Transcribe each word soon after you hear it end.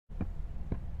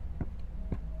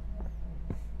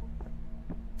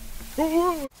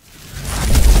You,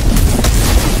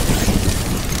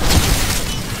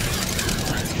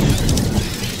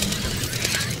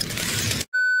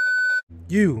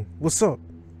 what's up?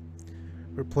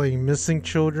 We're playing Missing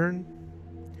Children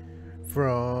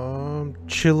from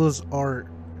Chilla's Art,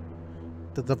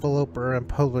 the developer and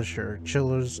publisher,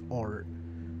 Chilla's Art.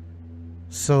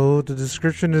 So the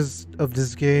description of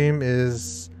this game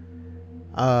is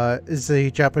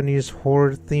a Japanese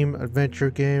horror themed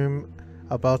adventure game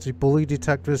about a bully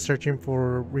detective searching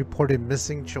for reported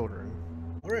missing children.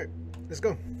 Alright, let's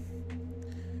go.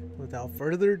 Without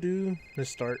further ado, let's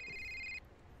start.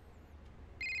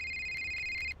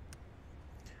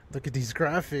 Look at these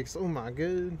graphics. Oh my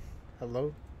god.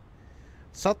 Hello?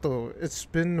 Sato, it's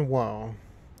been a while.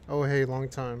 Oh hey, long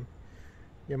time.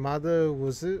 Yamada,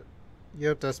 was it?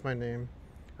 Yep, that's my name.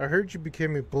 I heard you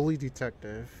became a bully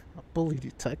detective. A bully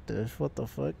detective? What the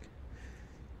fuck?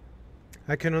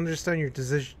 I can understand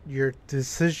your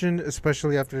decision,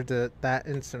 especially after that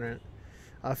incident.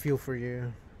 I feel for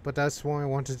you. But that's why I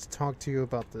wanted to talk to you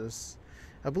about this.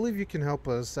 I believe you can help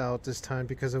us out this time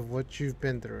because of what you've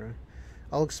been through.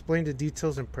 I'll explain the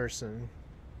details in person.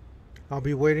 I'll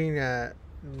be waiting at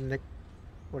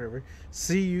whatever.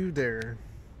 See you there.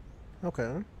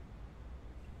 Okay.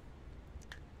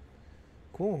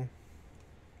 Cool.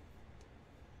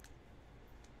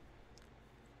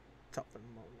 Top of the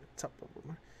moment. Top of the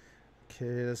moment.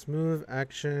 Okay, let's move.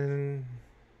 Action.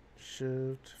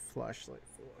 Shift. Flashlight.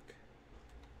 Look.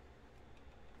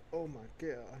 Oh my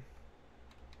god.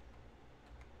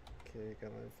 Okay,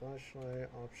 got my flashlight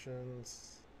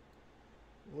options.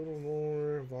 A little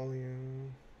more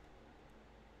volume.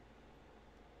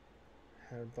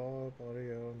 Head bob,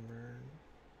 audio, burn.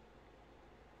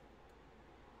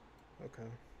 Okay.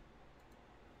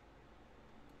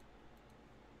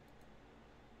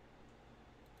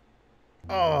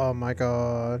 Oh my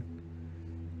god.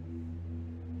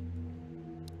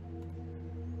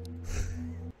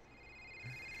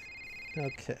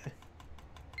 Okay.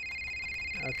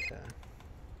 Okay.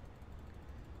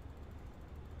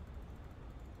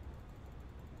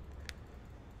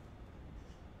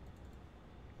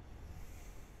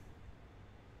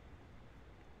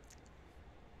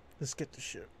 Let's get the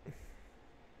shit.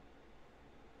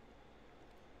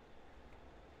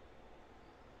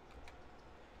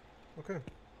 Okay.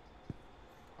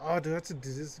 Oh, do I have to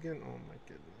do this again? Oh my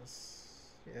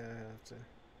goodness. Yeah, I have to.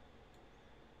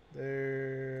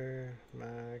 There.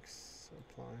 Max.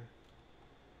 Apply.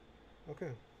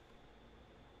 Okay.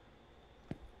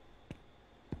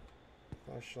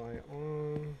 Flashlight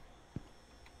on.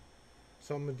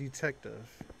 So I'm a detective.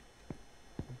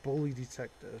 A bully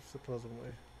detective,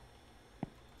 supposedly.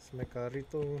 It's my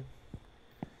carrito.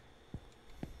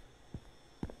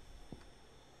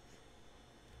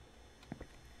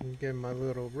 Get my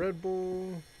little Red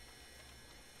Bull.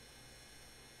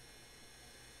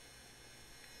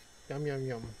 Yum yum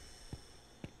yum.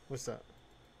 What's that?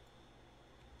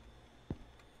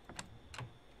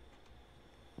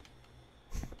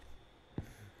 I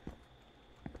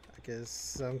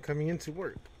guess I'm coming into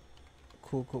work.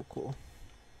 Cool, cool, cool.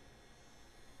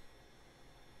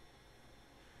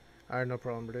 Alright, no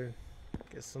problem, dude.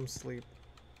 Get some sleep.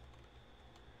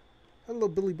 Hello,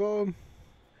 Billy Bob.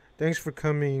 Thanks for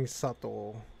coming,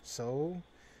 Sato. So,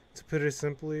 to put it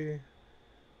simply,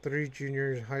 3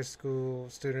 junior high school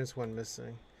students went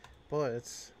missing.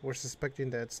 But we're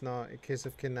suspecting that it's not a case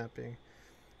of kidnapping.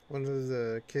 One of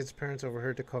the kids' parents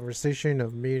overheard the conversation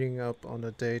of meeting up on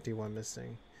the day they went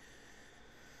missing.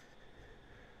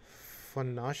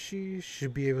 Fanashi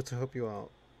should be able to help you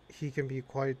out. He can be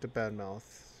quite the bad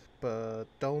mouth, but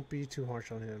don't be too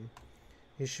harsh on him.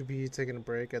 He should be taking a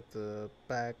break at the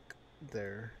back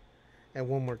there. And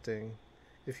one more thing.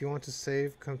 If you want to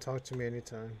save, come talk to me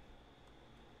anytime.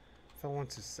 If I want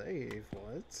to save,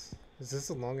 what? Is this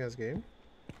a long ass game?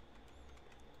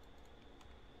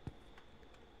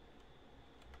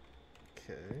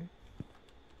 Okay.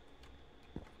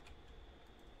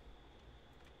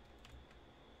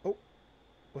 Oh,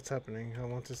 what's happening? I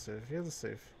want to save. Yeah, let's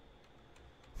save.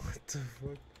 What the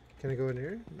fuck? Can I go in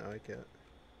here? No, I can't.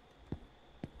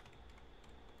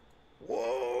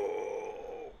 Whoa!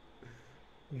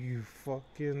 You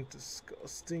fucking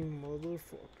disgusting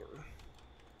motherfucker.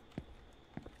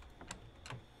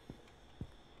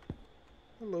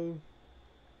 Hello.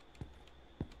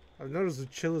 I've noticed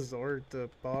with Chilla's art, the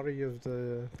body of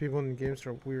the people in the games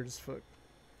are weird as fuck.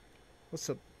 What's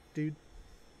up, dude?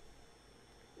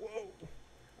 Whoa.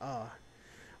 Ah.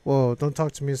 Whoa, don't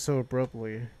talk to me so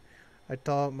abruptly. I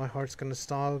thought my heart's gonna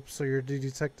stop, so you're the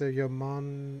detective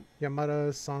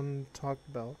Yamada-san talked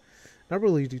about. Not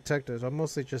really detective. I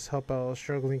mostly just help out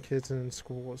struggling kids in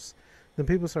schools. Then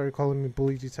people started calling me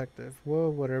bully detective. Well,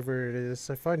 whatever it is,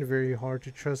 I find it very hard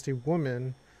to trust a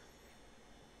woman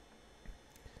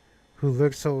who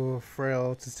looks so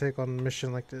frail to take on a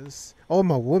mission like this. Oh,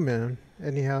 I'm a woman.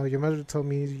 Anyhow, your mother told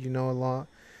me you know a lot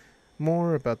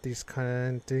more about these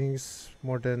kind of things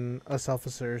more than us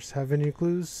officers. Have any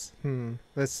clues?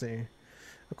 Let's see.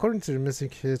 According to the missing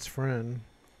kid's friend,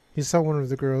 he saw one of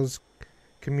the girls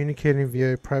communicating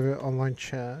via a private online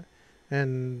chat.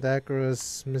 And that girl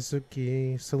is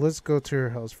Mizuki. So let's go to her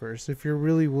house first. If you're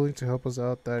really willing to help us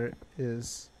out, that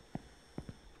is.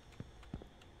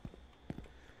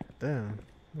 Damn.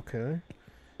 Okay.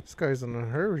 This guy's in a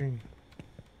hurry.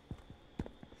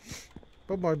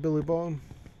 Bye-bye, Billy Bob.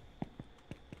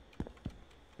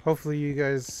 Hopefully you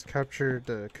guys captured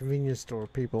the convenience store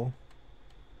people.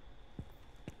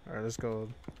 Alright, let's go.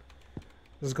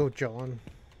 Let's go, John.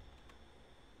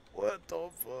 What the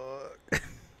fuck?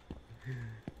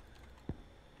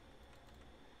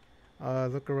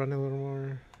 Look around a little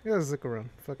more. Yeah, let's look around.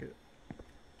 Fuck it.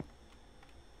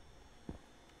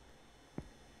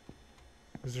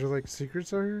 Is there like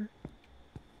secrets out here?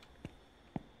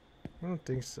 I don't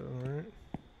think so, right?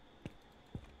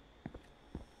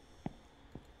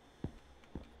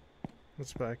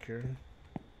 What's back here?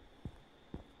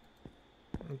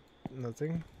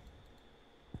 Nothing.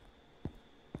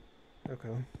 Okay.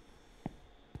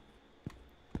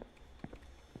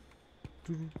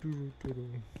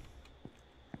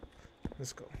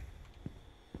 Let's go.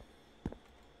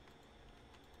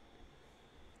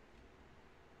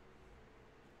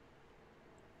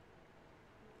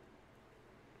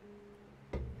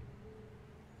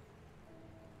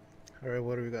 Alright,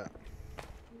 what do we got?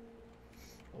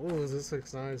 Oh, this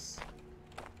looks nice.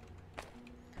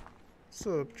 What's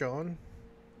up, John?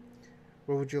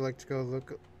 Where would you like to go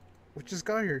look? What just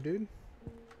got here, dude?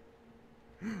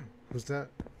 Who's that?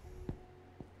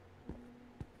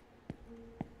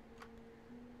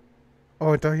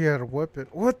 Oh, I thought he had a weapon.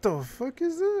 What the fuck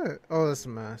is that? Oh, that's a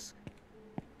mask.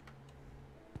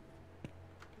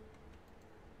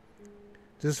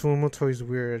 This Fumo toy's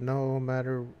weird. No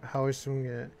matter how I swing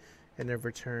it, it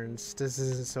never turns. This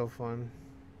isn't so fun.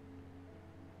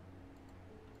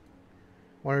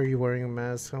 Why are you wearing a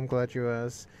mask? I'm glad you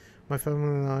asked. My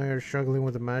family and I are struggling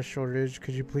with a mask shortage.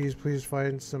 Could you please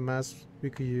find some masks we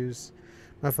could use?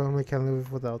 My family can't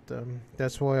live without them.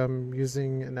 That's why I'm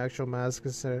using an actual mask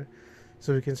instead,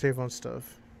 so we can save on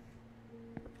stuff.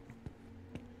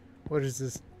 What is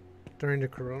this? During the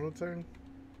corona time?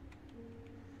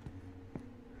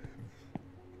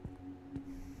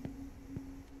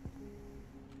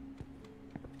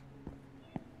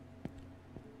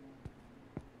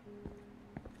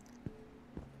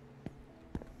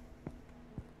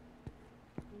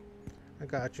 I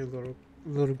got you,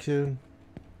 little kid.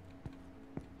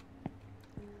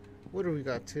 What do we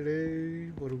got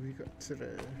today? What do we got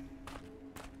today?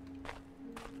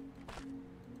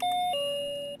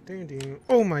 Ding ding.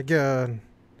 Oh my god.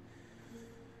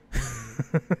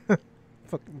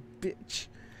 Fucking bitch.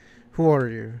 Who are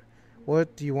you?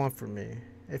 What do you want from me?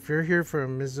 If you're here for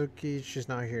Mizuki, she's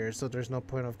not here, so there's no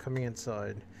point of coming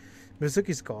inside.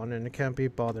 Mizuki's gone and it can't be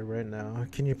bothered right now.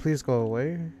 Can you please go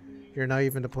away? You're not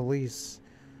even the police.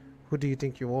 Who do you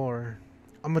think you are?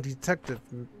 I'm a detective,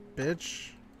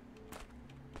 bitch.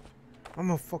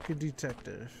 I'm a fucking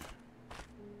detective.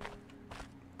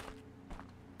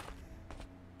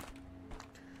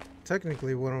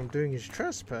 Technically what I'm doing is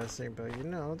trespassing, but you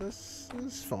know, that's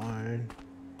fine.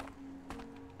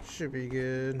 Should be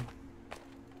good.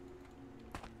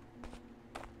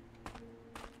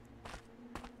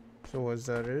 So was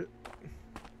that it?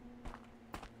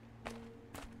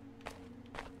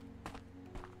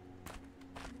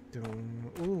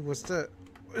 Ooh, what's that?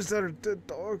 Is that a dead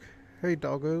dog? Hey,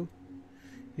 doggo.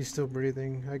 He's still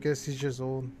breathing. I guess he's just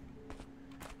old.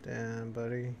 Damn,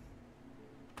 buddy.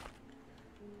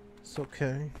 It's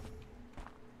okay.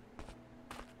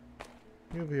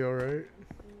 You'll be alright.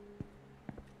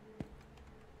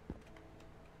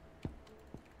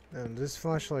 Damn, this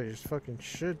flashlight is fucking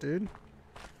shit, dude.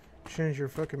 Change your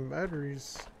fucking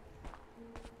batteries.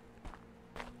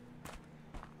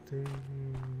 Dun,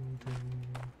 dun,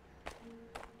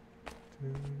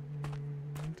 dun,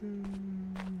 dun,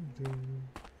 dun,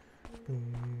 boom,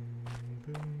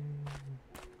 boom.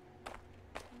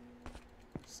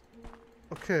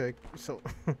 Okay, so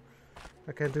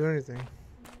I can't do anything.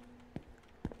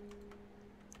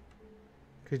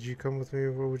 Could you come with me?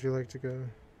 Where would you like to go?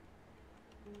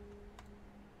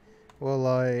 Well,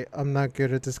 I'm not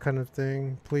good at this kind of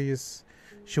thing. Please.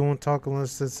 She won't talk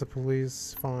unless it's the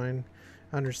police. Fine.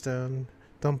 I understand.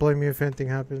 Don't blame me if anything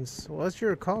happens. Well, that's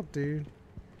your cop, dude.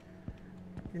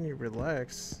 You need to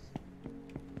relax.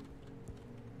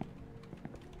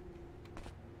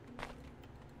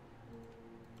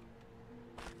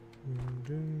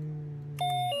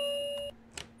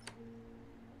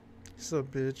 So,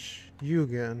 bitch. You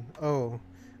again. Oh.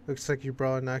 Looks like you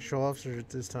brought an actual officer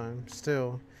this time.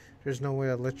 Still, there's no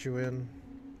way I'd let you in.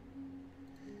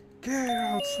 Get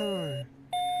outside!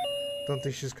 Don't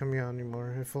think she's coming out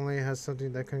anymore. If only it has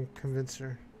something that can convince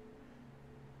her.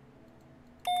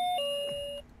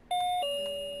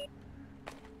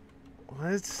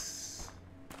 What?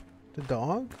 The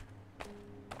dog?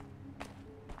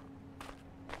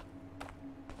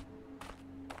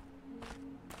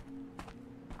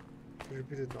 Could it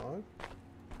be the dog?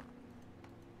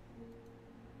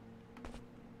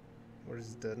 Or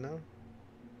is it dead now?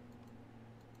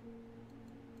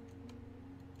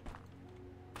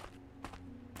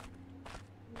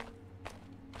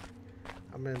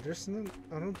 I mean, there's no.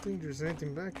 I don't think there's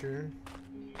anything back here.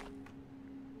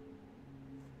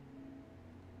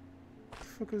 What the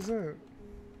fuck is that?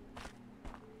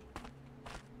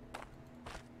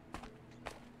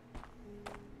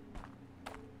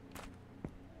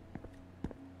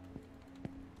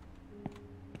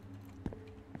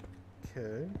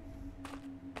 Okay.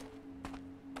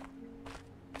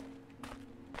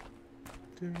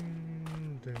 Dum,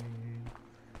 dum,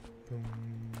 boom,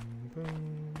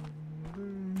 boom,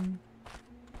 boom.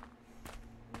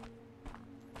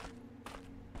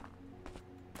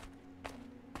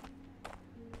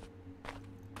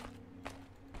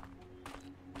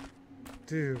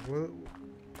 Dude, what?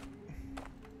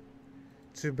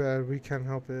 Too bad, we can't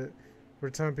help it. For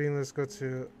the time being, let's go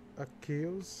to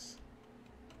Akio's.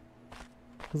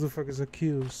 Who the fuck is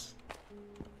Akio's?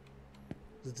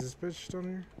 Is this bitch down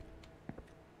here?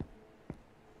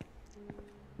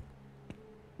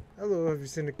 Hello, have you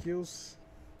seen Akio's?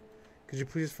 Could you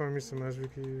please find me some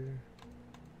Azriki?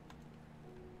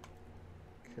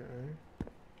 Okay.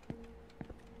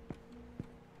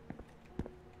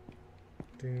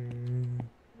 Ding.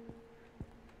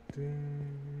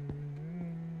 Ding.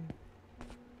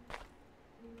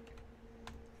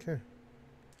 Okay.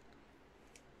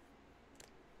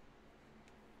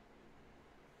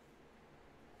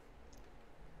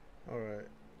 Alright.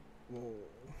 Whoa.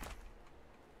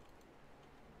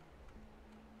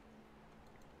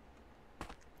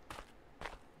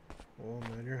 Oh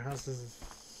man, your house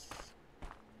is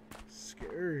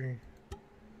scary.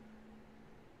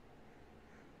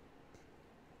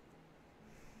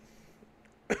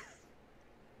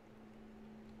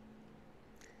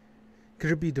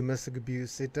 Could it be domestic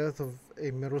abuse? The death of a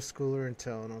middle schooler in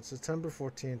town. On September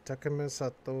 14th, Takame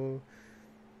Sato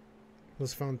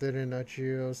was found dead in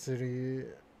Achio City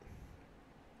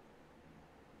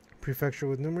Prefecture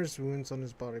with numerous wounds on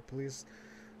his body. Police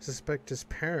suspect his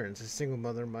parents, a single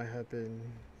mother, might have been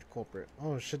the culprit.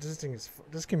 Oh shit, this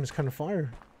game is kind of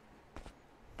fire.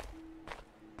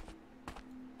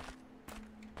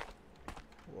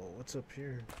 Whoa, what's up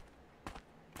here?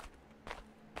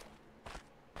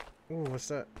 Oh, what's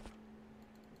that?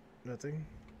 Nothing.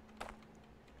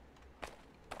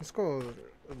 Let's go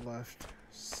left.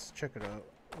 Let's check it out.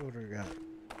 What do we got?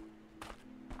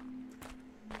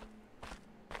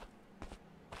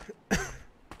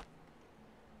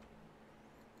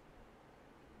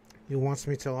 He wants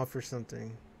me to offer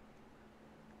something.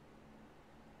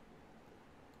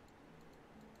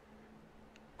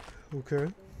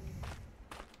 Okay.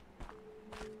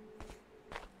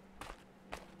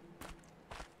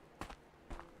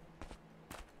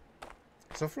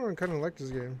 So far, I kind of like this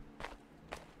game.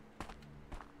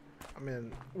 I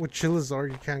mean, with Chilla's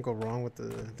art, you can't go wrong with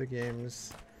the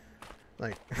games.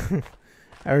 Like, I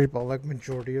already bought like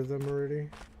majority of them already.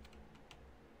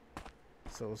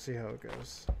 So we'll see how it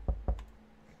goes.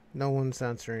 No one's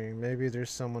answering. Maybe there's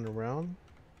someone around.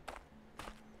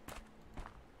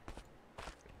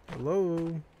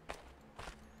 Hello?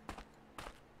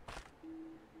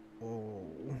 Oh.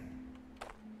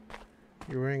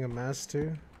 You're wearing a mask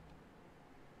too?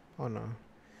 Oh no.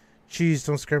 Jeez,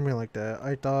 don't scare me like that.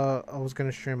 I thought I was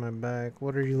gonna share my bag.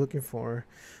 What are you looking for?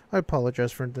 I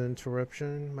apologize for the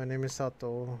interruption. My name is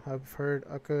Sato. I've heard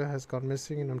Aka has gone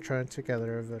missing and I'm trying to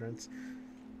gather evidence.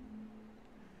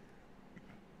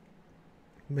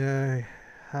 May I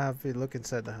have a look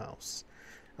inside the house?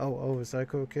 Oh, is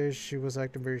Aiko okay? She was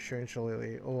acting very strange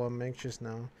lately. Oh, I'm anxious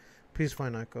now. Please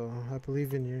find Aiko. I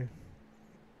believe in you.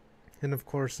 And of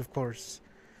course.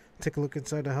 Take a look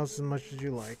inside the house as much as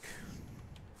you like.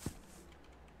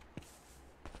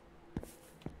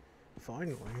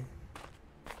 Finally.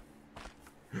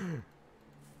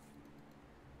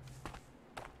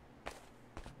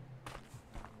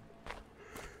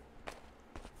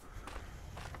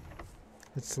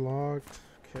 It's locked.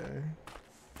 Okay.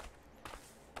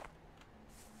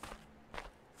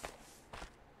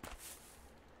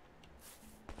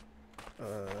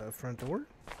 Front door?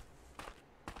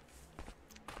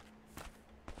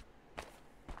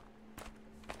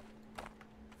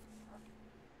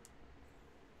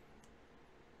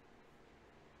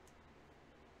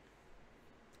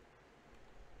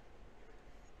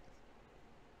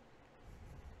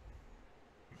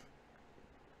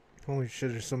 Holy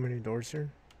shit, there's so many doors here.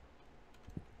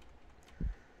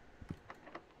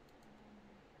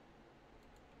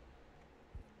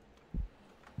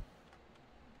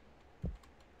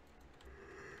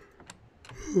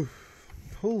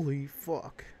 Holy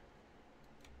fuck.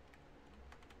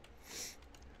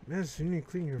 Man, so you need to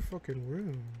clean your fucking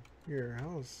room. Your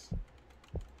house.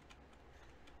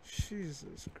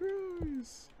 Jesus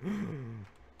Christ.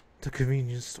 The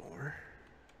convenience store.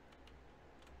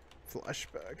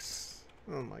 Flashbacks.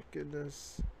 Oh my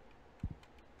goodness.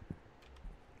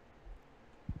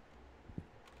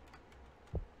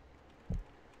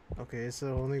 Okay, so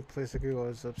the only place I could go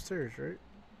is upstairs, right?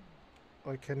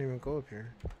 Oh, I can't even go up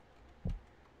here.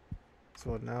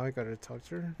 So now I gotta talk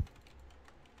to her?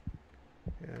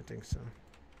 Yeah, I think so.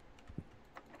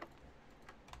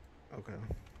 Okay.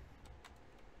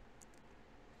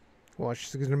 Well,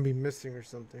 she's gonna be missing or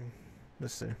something.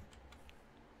 Let's see.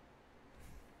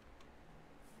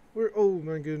 Where? Oh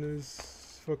my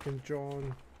goodness. Fucking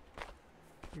John.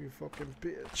 You fucking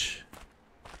bitch.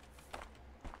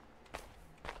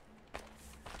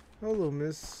 Hello,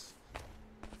 miss.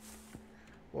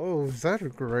 Whoa, is that a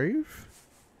grave?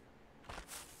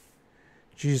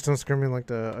 Jeez, don't scare me like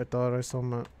that. I thought I saw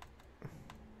my...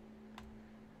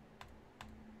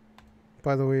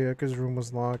 By the way, Ekka's room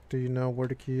was locked. Do you know where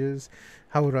the key is?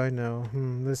 How would I know?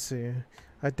 Let's see.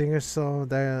 I think I saw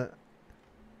that...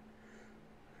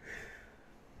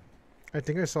 I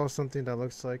think I saw something that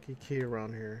looks like a key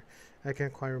around here. I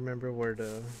can't quite remember where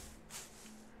the...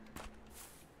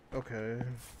 Okay.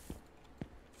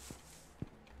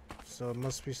 So it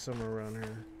must be somewhere around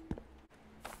here.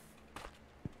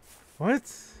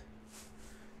 What?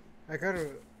 I gotta...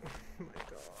 Oh my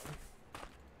god.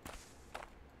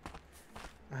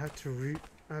 I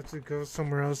have to go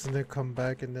somewhere else and then come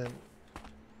back and then...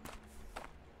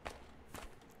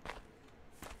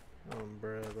 Oh,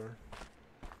 brother.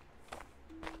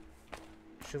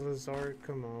 Chilla's art?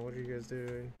 Come on, what are you guys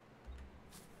doing?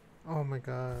 Oh my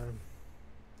god.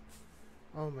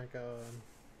 Oh my god.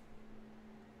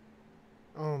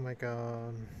 Oh my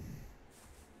god.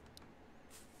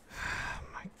 Oh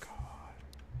my god.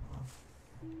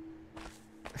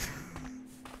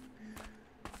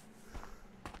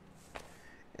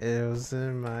 It was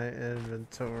in my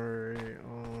inventory.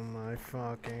 Oh my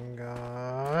fucking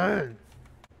god.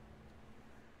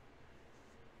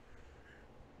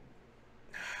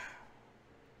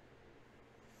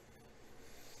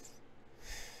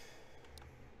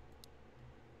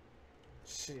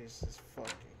 Jesus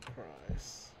fucking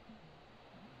Christ.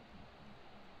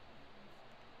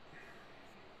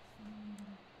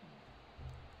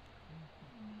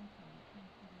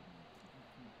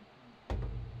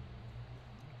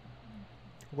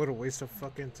 What a waste of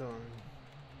fucking time.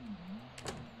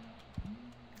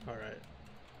 Alright.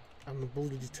 I'm a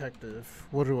bully detective.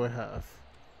 What do I have?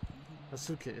 A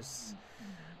suitcase.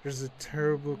 There's a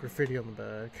terrible graffiti on the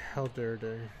back. How dare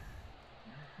they?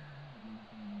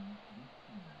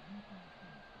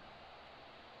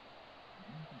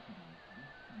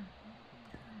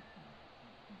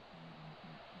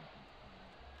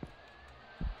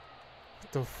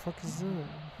 What the fuck is that?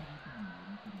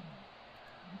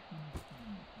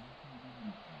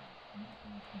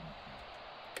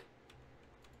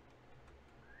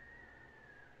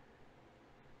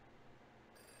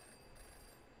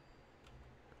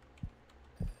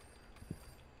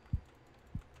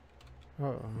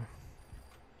 Uh-oh.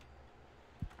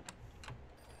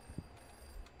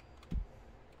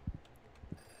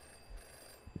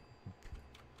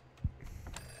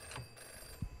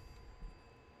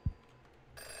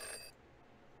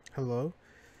 Hello?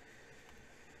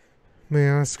 May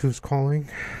I ask who's calling?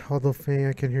 Although faint,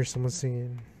 I can hear someone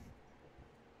singing.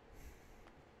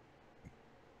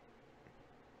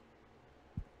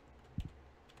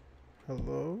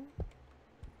 Hello?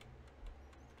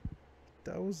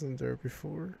 That wasn't there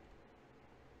before.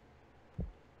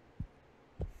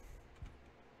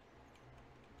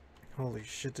 Holy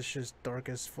shit, this shit's dark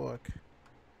as fuck.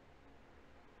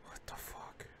 What the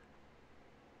fuck?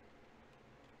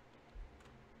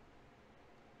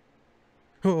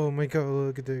 Oh my god,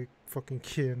 look at the fucking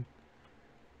kid.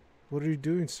 What are you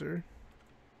doing, sir?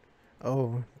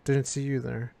 Oh, didn't see you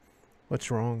there.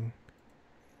 What's wrong?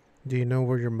 Do you know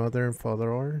where your mother and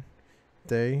father are?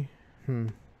 They?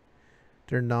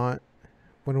 They're not.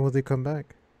 When will they come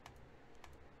back?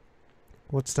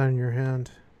 What's that in your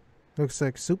hand? Looks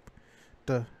like soup.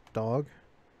 The dog?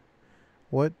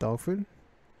 What? Dog food?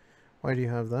 Why do you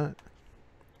have that?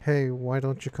 Hey, why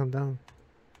don't you come down?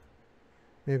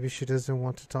 Maybe she doesn't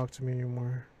want to talk to me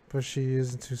anymore, but she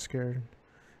isn't too scared.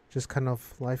 Just kind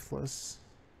of lifeless.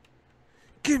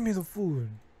 Give me the food!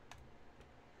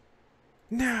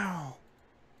 Now!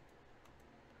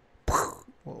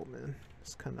 Whoa, man.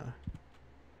 It's kinda...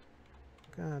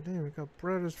 God damn, we got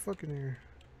bread as fucking here.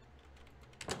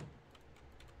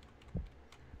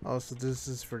 Oh, so this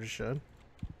is for the shed?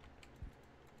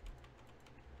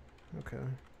 Okay.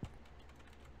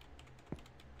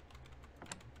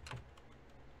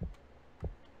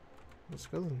 Let's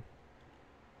go then.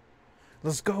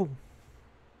 Let's go!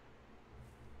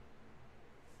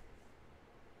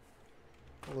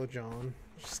 Hello, John.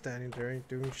 Just standing there, ain't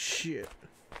doing shit.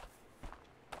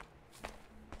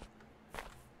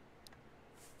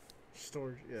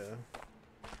 Storage, yeah.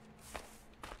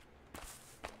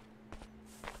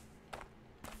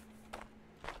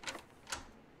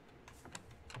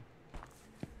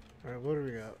 Alright, what do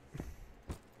we got?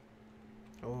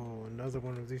 Oh, another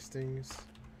one of these things.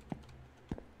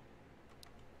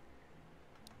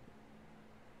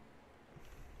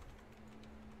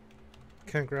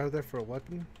 Can't grab that for a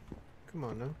weapon? Come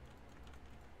on now.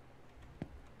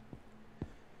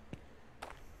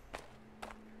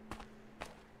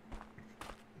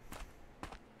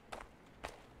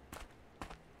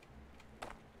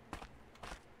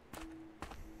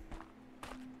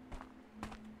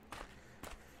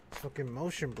 Fucking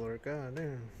motion blur, god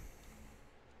damn.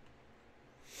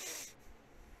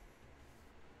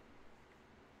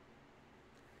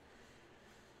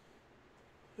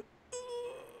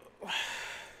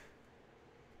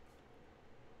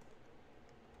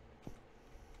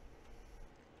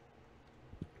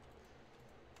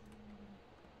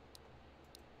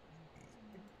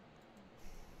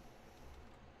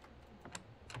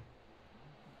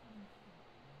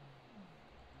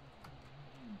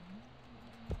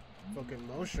 Fucking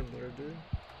motion blur, dude.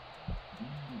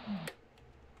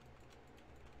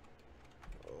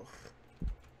 Ugh.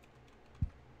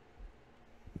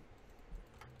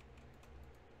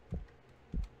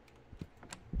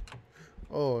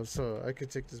 Oh, so I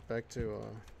could take this back to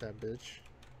that bitch.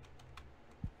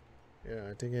 Yeah,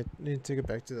 I think I need to take it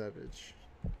back to that bitch.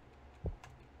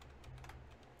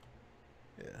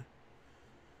 Yeah.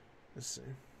 Let's see.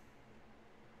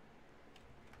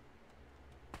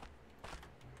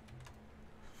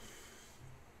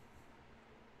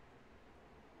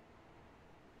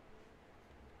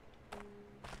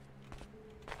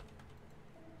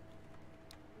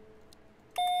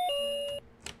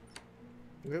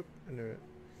 Yep, I knew it.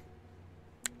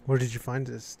 Where did you find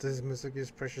this? This is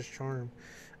Mizuki's precious charm.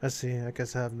 I see, I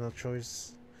guess I have no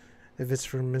choice. If it's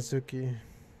for Mizuki.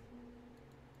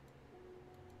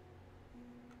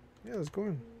 Yeah, let's go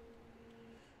in.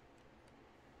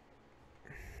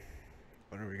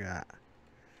 What do we got?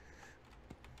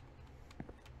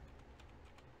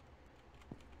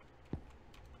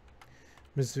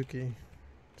 Mizuki.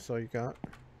 That's all you got?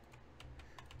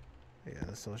 Yeah,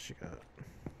 that's all she got.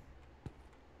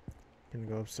 Can you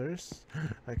go upstairs?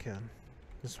 I can.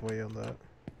 Just wait on that.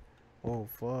 Oh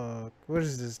fuck. What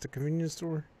is this? The convenience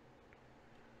store?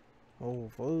 Oh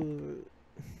fuck.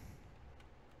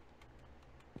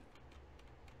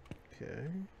 Okay.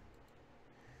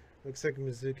 Looks like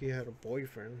Mizuki had a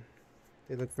boyfriend.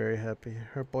 They look very happy.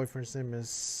 Her boyfriend's name is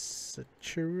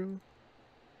Sachiro.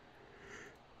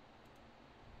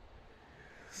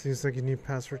 Seems like you need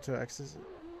password to access it.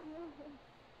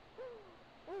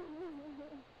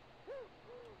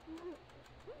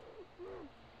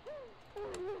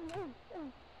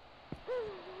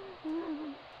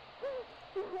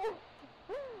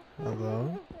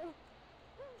 Hello?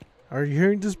 Are you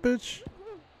hearing this bitch?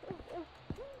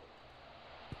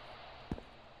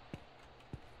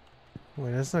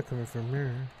 Wait, that's not coming from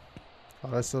here. Oh,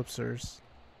 that's upstairs.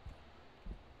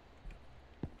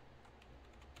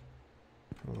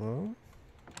 Hello?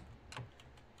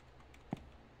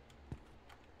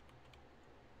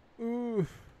 Ooh.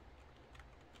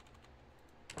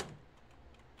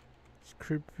 It's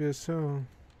creepy as hell.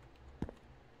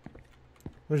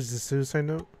 What is this, suicide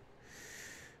note?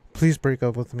 Please break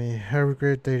up with me. I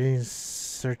regret dating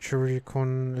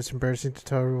Sarchuri-kun. It's embarrassing to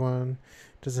tell everyone.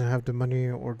 Doesn't have the money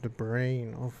or the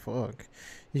brain. Oh fuck.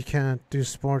 You can't do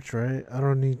sports, right? I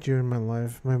don't need you in my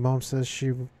life. My mom says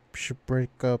she should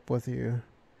break up with you.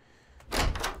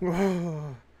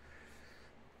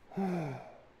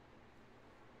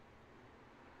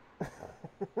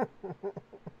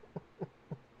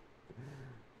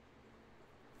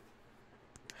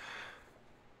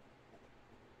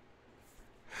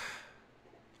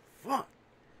 Fuck.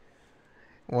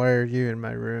 Why are you in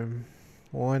my room?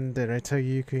 One, did I tell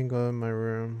you you couldn't go in my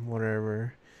room?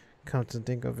 Whatever. Come to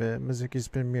think of it, Mizuki's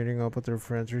been meeting up with her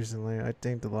friends recently. I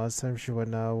think the last time she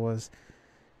went out was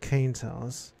Kane's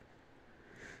house.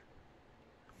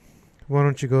 Why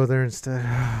don't you go there instead?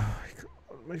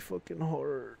 My fucking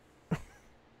heart.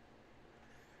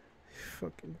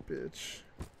 Fucking bitch.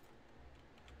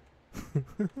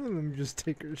 Let me just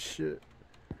take her shit.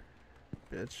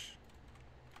 Bitch.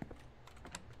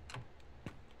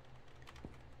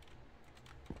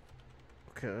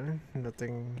 Okay,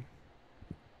 nothing.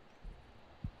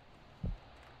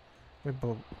 Wait,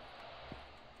 but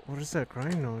what is that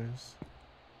crying noise?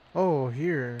 Oh,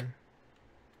 here.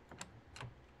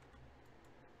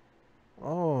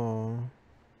 Oh.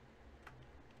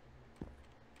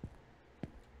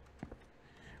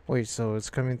 Wait, so it's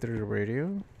coming through the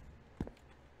radio?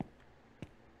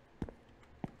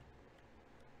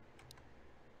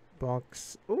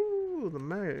 Box. Ooh, the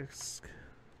mask.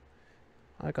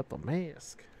 I got the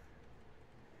mask.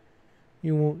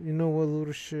 You know what,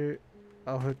 little shit?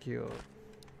 I'll hook you up.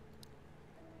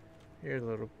 Here,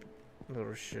 little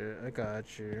shit. I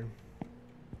got you.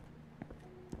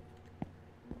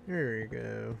 Here you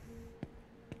go.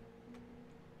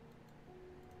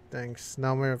 Thanks.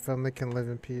 Now my family can live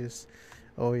in peace.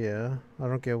 Oh yeah. I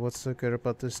don't get what's so good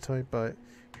about this toy, but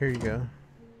here you go.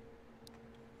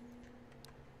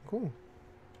 Cool.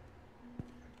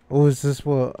 Oh, is this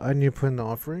what I need to put in the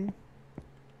offering?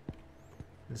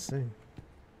 Let's see.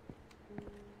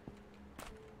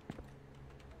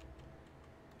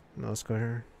 No, let's go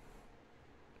here.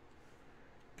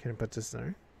 Can I put this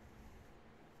there?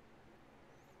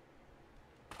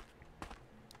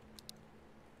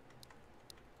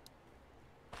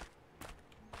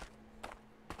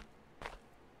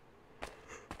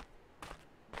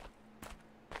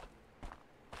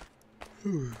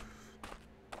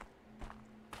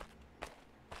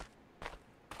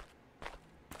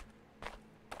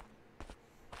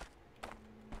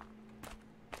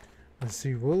 Let's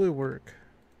see, will it work?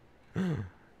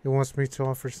 It wants me to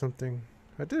offer something.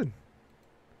 I did.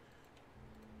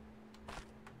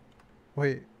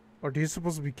 Wait, are these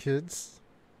supposed to be kids?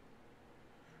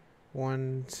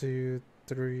 1, 2,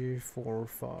 3, 4,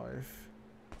 5.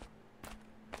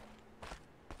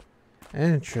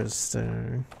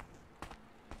 Interesting.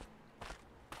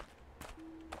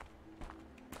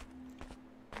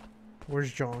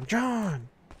 Where's John? John!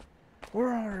 Where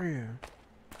are you?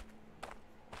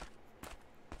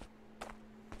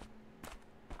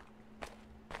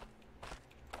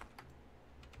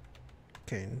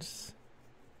 Canes.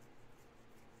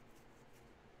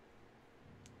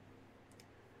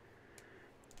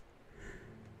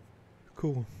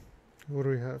 Cool. What do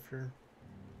we have here?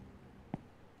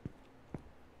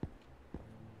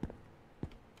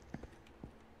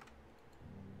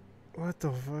 What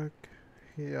the fuck?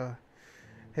 Yeah.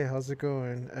 Hey, how's it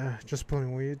going? Just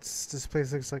pulling weeds. This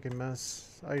place looks like a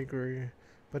mess. I agree.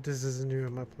 But this isn't new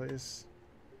at my place.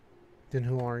 Then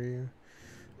who are you?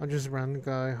 I'm just a random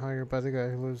guy hired by the guy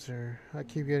who lives here. I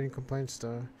keep getting complaints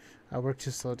though. I work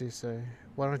too slow, they say.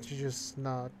 Why don't you just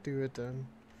not do it then?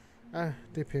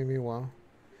 They pay me well.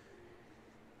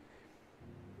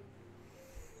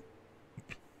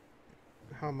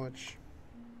 How much?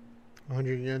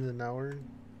 100 yen an hour?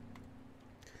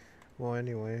 Well,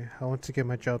 anyway, I want to get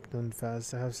my job done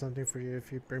fast. I have something for you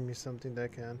if you bring me something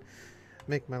that can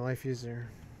make my life easier.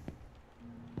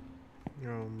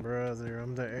 Oh, brother,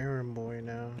 I'm the errand boy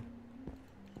now.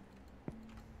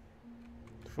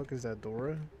 The fuck is that,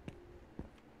 Dora?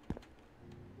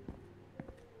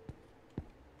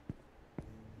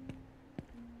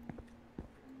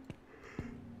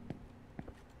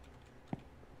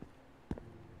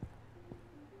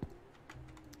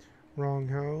 Wrong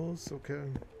house? Okay.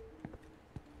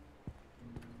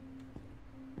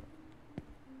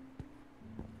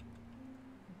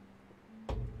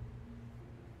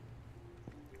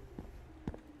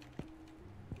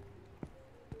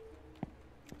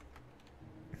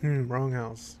 Wrong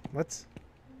house. What?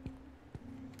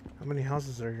 How many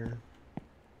houses are here?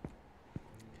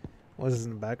 Was this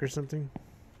in the back or something?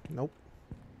 Nope.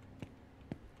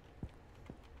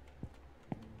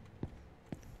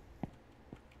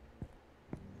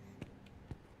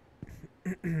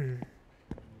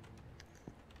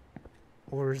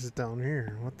 Or is it down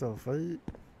here? What the fuck?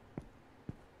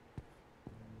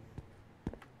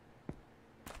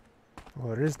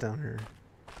 Oh, it is down here.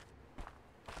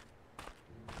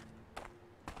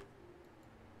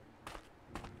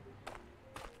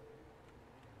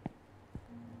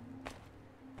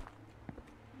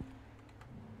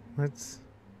 Let's.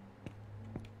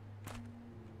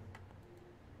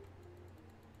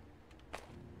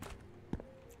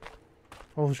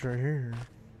 Oh, it's right here.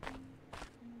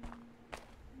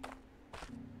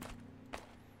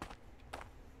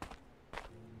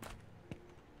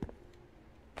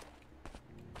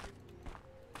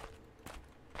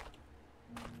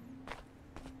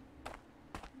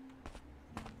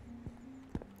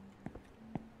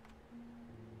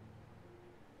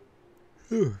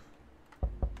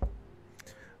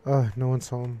 No one's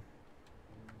home.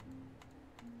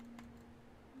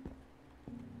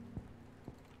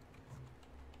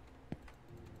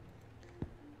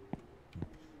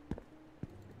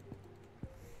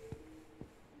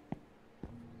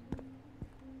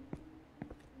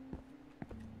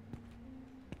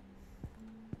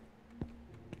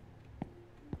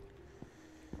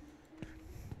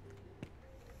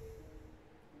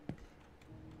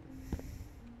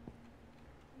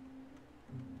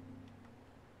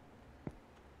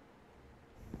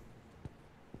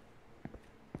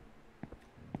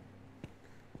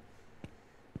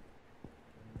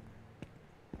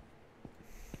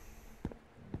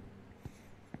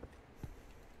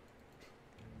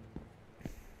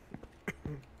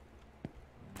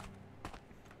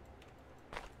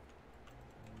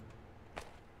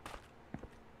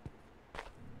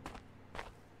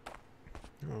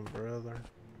 Oh, brother.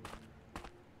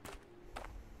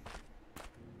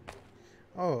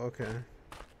 Oh, okay.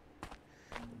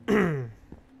 Dude,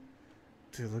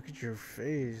 look at your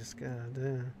face. God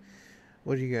damn.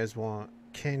 What do you guys want?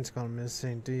 Kane's gone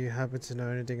missing. Do you happen to know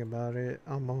anything about it?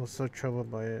 I'm also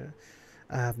troubled by it.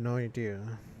 I have no idea.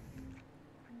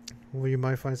 Well, you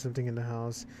might find something in the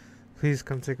house. Please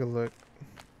come take a look.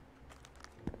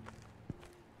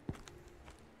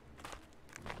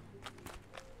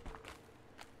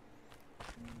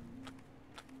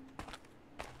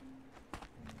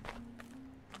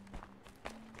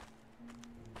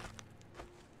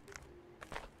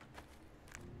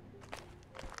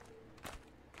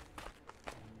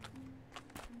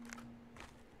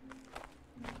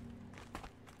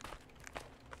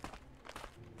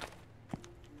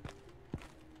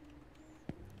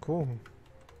 Cool.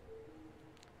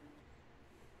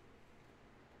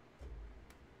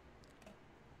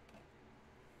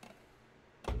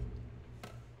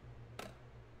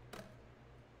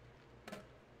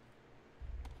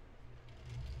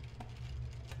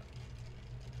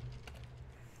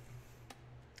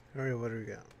 Alright, what do we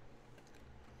got?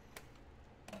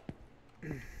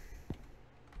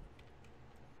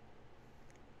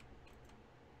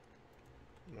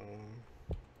 No.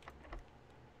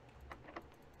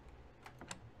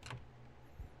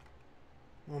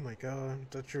 Oh my god, I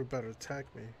thought you were about to attack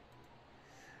me.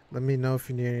 Let me know if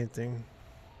you need anything.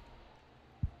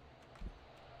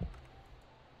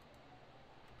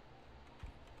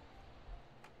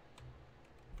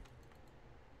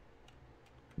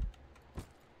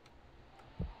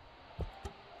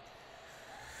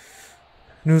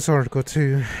 News article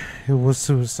 2. It was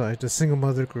suicide. The single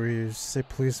mother grieves. A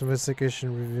police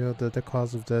investigation revealed that the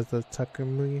cause of death of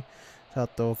Takumi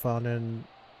Sato, found in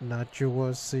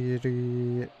Nachiwa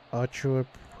City, Achua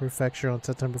Prefecture on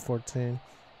September 14,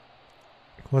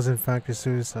 was in fact a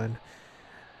suicide.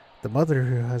 The mother,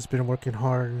 who has been working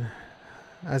hard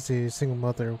as a single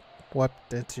mother,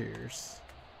 wept in tears.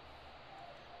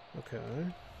 Okay.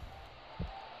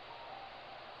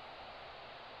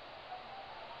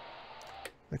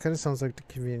 That kind of sounds like the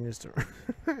convenience store.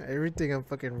 Everything I'm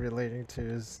fucking relating to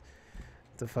is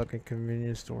the fucking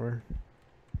convenience store.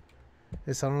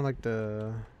 It sounded like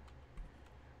the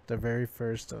very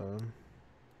first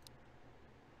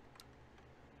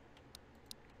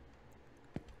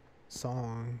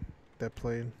song that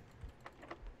played.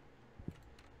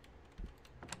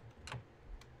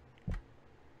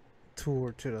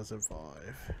 Tour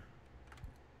 2005.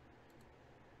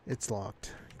 It's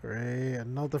locked. Great,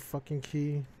 another fucking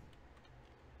key.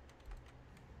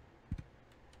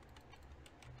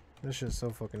 This shit's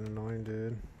so fucking annoying,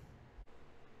 dude.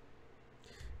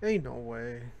 Ain't no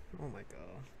way. Oh my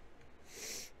god.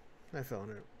 I found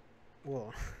it.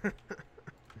 Well,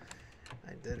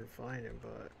 I didn't find it,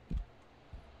 but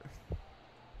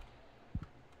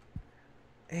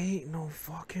ain't no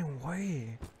fucking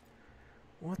way.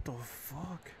 What the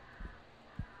fuck?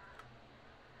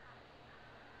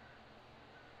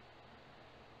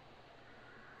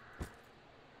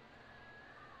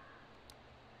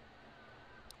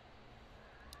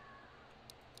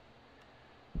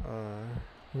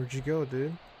 Where'd you go,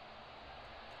 dude?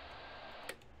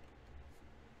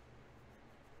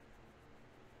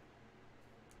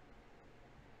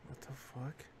 What the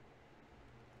fuck?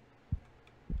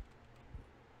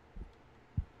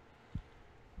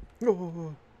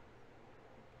 Oh,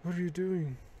 what are you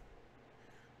doing?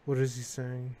 What is he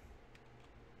saying?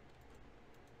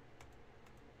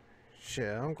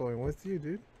 Shit, I'm going with you,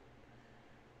 dude.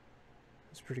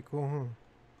 It's pretty cool, huh?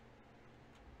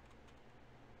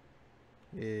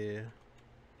 Yeah.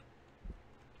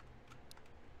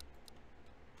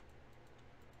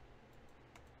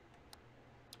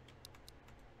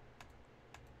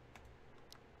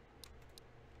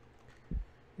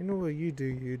 You know what you do,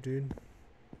 you dude.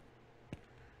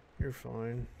 You're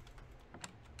fine.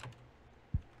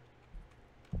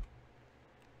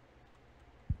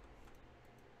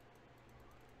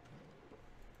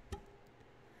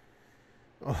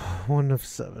 Oh, 1 of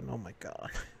 7. Oh my god.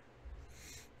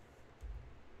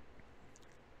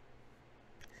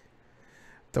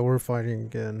 They were fighting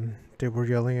again. They were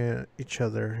yelling at each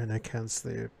other, and I can't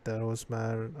sleep. Dad was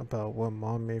mad about what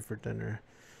Mom made for dinner.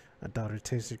 I doubt it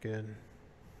tasted good.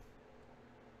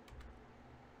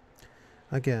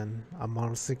 Again, I'm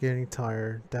honestly getting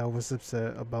tired. Dad was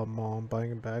upset about Mom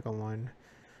buying a bag online.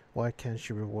 Why can't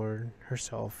she reward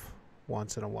herself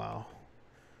once in a while?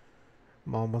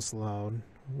 Mom was loud.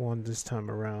 One this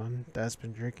time around. Dad's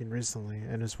been drinking recently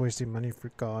and is wasting money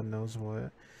for God knows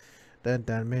what. Then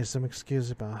Dad made some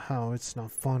excuse about how it's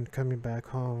not fun coming back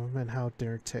home and how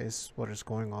dinner tastes, what is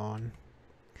going on.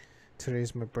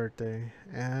 Today's my birthday,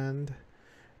 and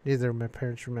neither of my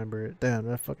parents remember it. Damn,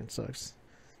 that fucking sucks.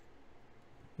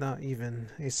 Not even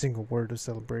a single word of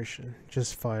celebration,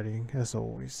 just fighting, as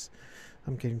always.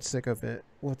 I'm getting sick of it.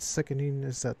 What's sickening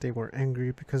is that they were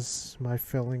angry because my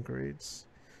failing grades.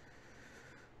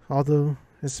 Although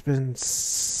it's been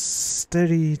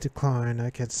steady decline, I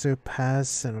can still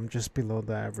pass and I'm just below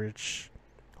the average.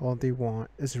 All they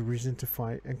want is a reason to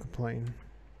fight and complain.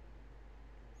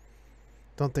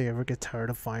 Don't they ever get tired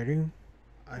of fighting?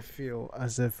 I feel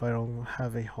as if I don't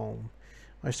have a home.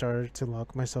 I started to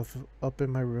lock myself up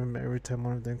in my room every time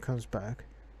one of them comes back.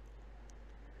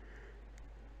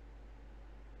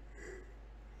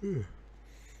 I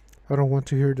don't want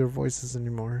to hear their voices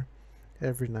anymore.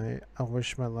 Every night, I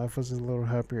wish my life was a little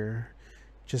happier.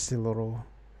 Just a little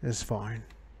is fine.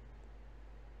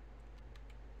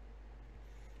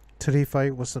 Today's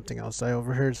fight was something else. I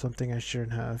overheard something I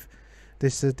shouldn't have. They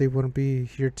said they wouldn't be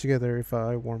here together if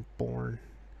I weren't born.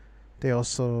 They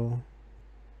also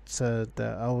said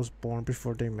that I was born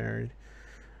before they married.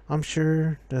 I'm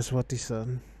sure that's what they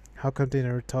said. How come they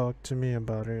never talked to me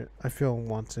about it? I feel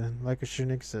unwanted, like I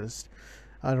shouldn't exist.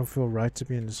 I don't feel right to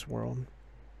be in this world.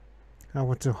 I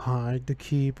want to hide the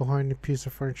key behind a piece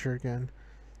of furniture again,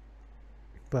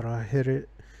 but I hid it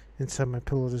inside my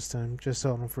pillow this time, just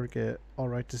so I don't forget. I'll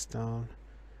write this down.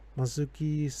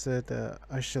 Mazuki said that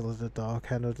I should let the dog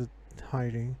handle the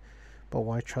hiding, but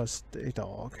why trust a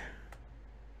dog?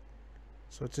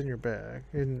 So it's in your bag,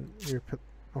 in your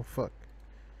oh fuck,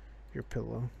 your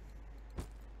pillow.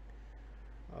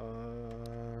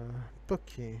 Book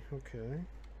key. Okay.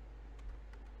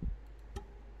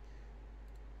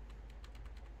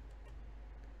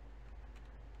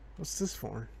 What's this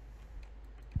for?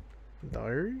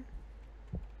 Diary?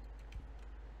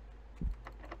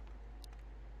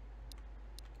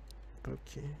 Book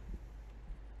key.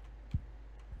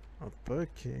 A book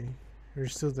key. You're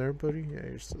still there, buddy? Yeah,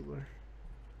 you're still there.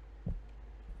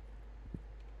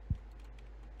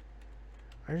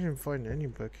 I didn't find any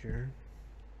book here.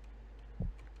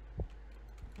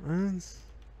 What?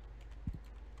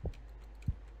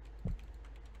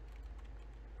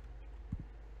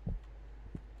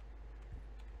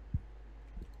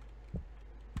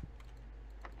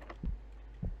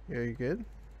 Yeah, you good?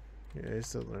 Yeah, you're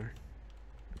still there.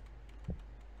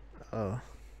 Oh.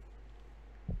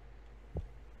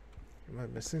 Am I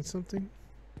missing something?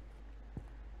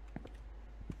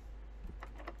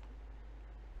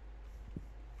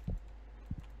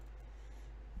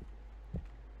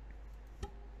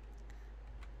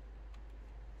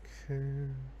 Okay.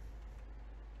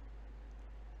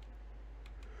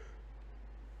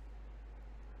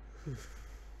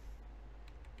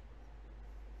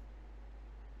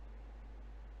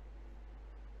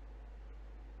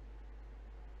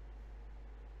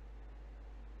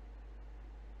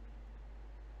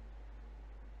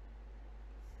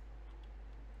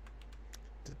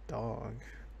 The dog.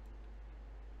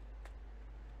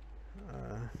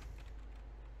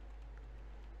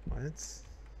 What?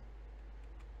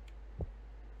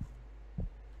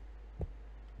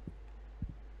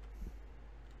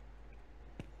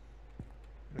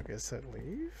 I guess I'd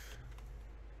leave?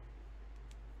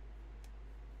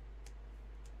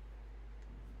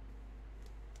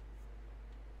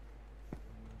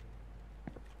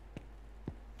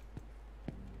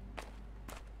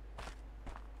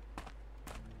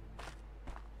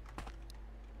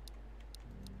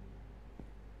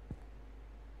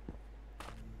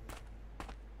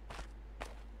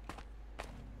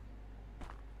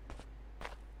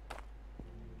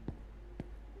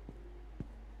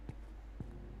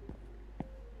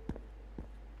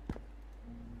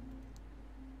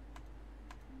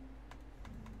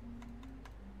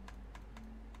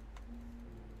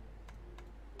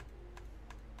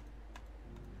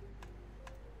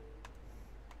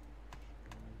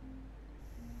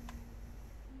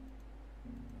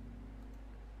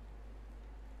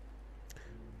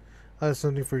 I have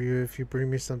something for you if you bring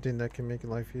me something that can make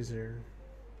life easier.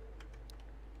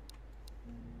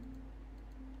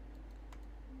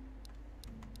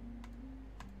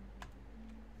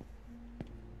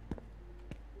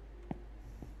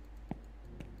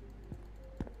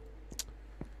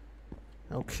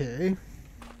 Okay.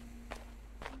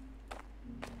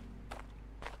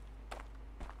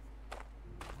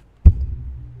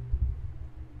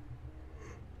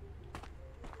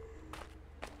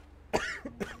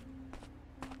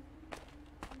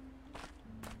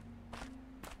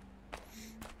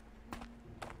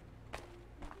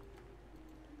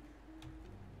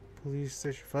 Police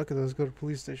station. Fuck it, let's go to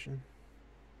police station.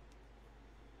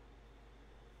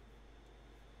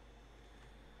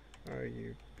 Alright,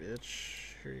 you bitch.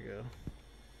 Here you go.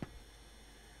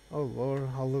 Oh Lord,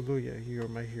 hallelujah, you are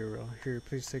my hero. Here,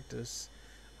 please take this.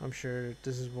 I'm sure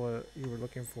this is what you were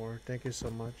looking for. Thank you so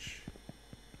much.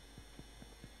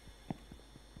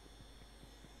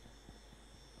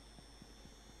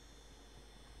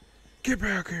 Get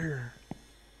back here!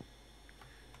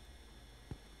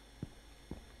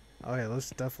 Oh yeah, let's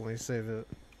definitely save it.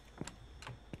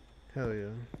 Hell yeah.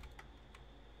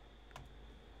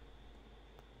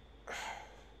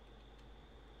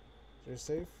 You're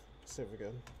safe? Save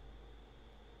again.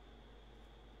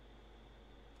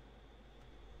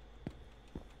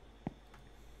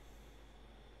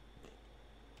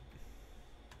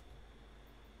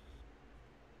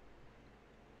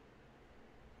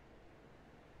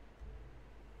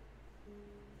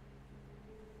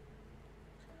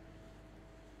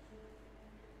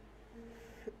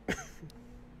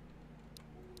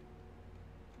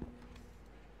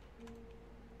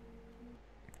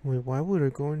 Wait, why would I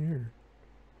go in here?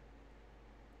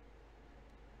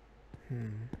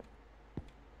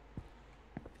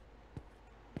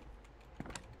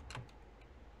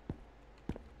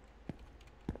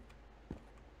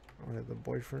 Oh, yeah, the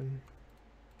boyfriend.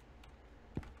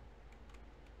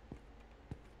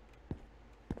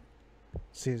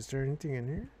 See, is there anything in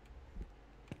here?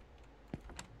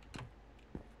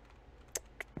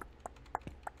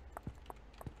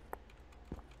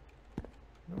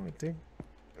 No,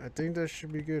 I think that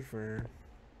should be good for her.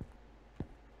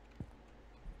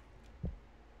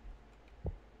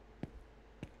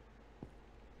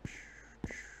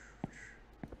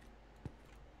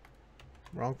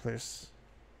 Wrong place.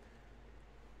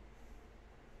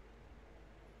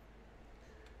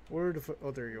 Where the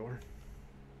oh, there you are.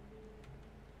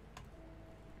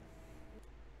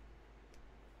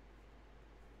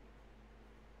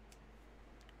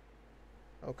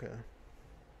 Okay.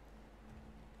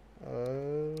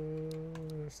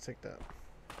 Let's take that.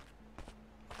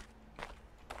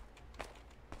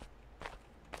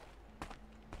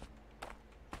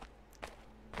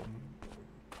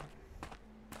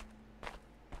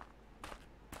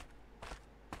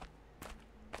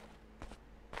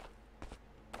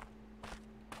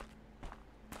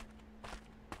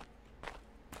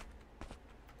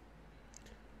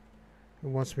 It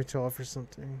wants me to offer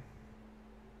something.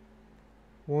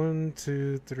 1,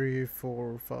 2, 3,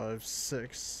 4, 5,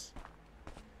 6.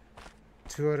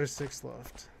 2 out of 6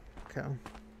 left. Okay.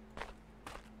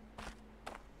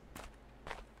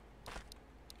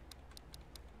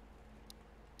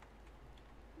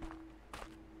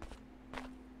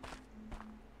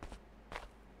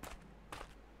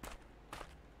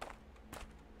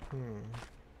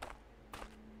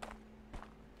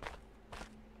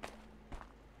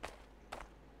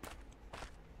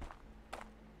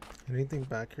 Anything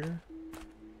back here?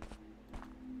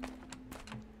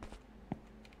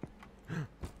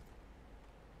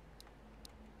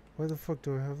 Why the fuck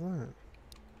do I have that?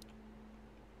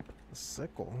 A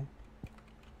sickle?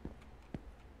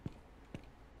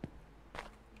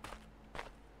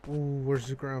 Ooh, where's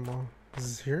the grandma?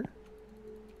 Is this here?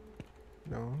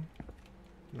 No.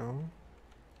 No.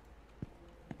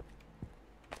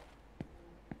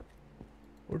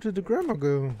 Where did the grandma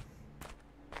go?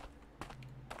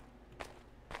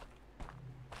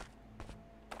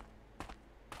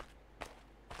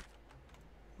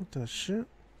 What the shit?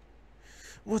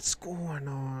 What's going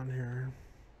on here?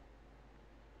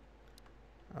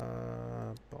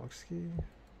 Box key.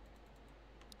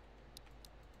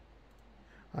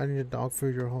 I need a dog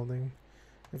food you're holding.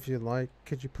 If you'd like,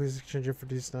 could you please exchange it for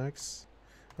these snacks?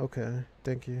 Okay,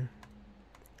 thank you.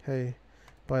 Hey,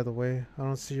 by the way, I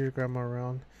don't see your grandma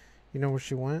around. You know where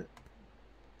she went?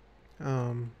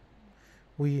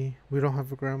 We don't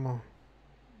have a grandma.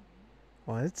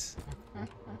 What?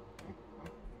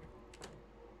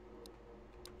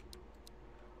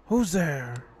 Who's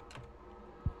there?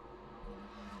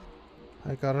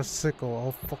 I got a sickle.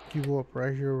 I'll fuck you up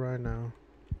right here, right now.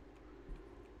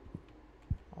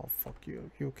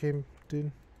 You okay,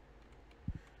 dude?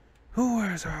 Who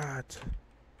is that?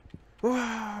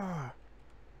 Wow!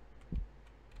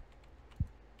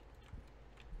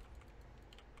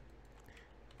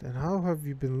 Then how have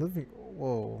you been living?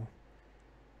 Whoa.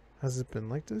 Has it been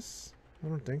like this? I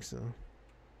don't think so.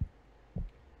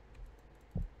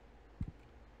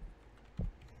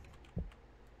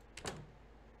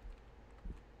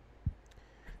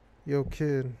 Yo,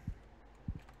 kid.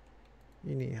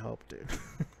 You need help, dude.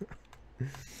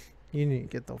 You need to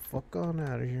get the fuck on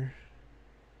out of here.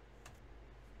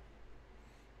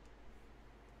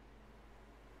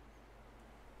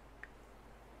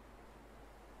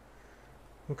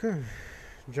 Okay.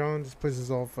 John, this place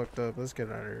is all fucked up. Let's get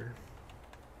out of here.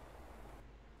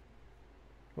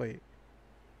 Wait.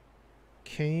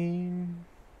 Kane?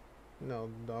 No,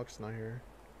 the dog's not here.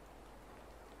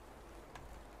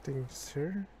 Things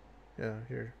here? Yeah,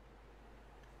 here.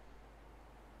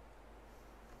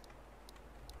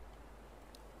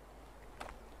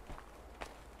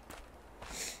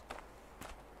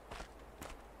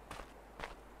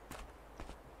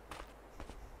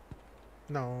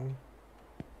 No.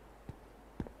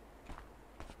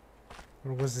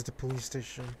 Or was it the police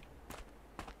station?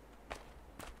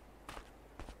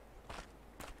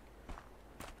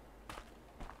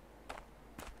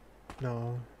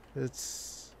 No,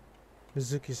 it's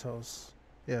Mizuki's house.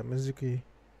 Yeah, Mizuki.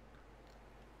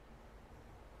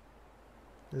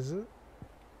 Is it?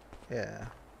 Yeah.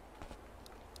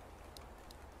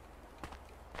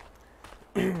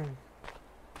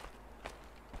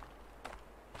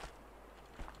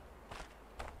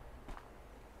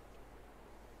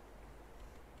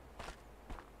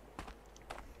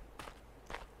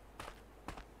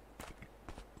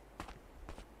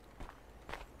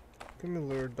 Come here,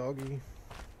 little doggy.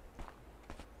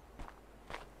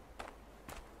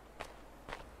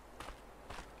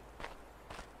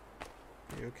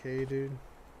 You okay, dude?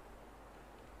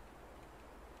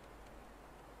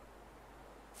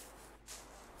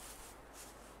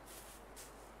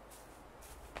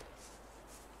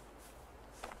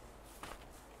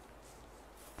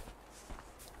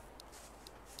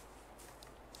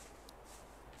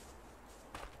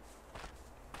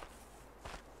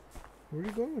 Where are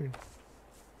you going?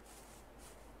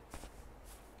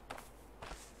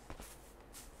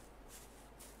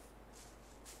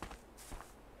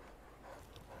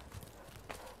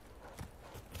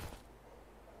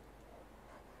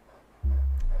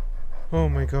 Oh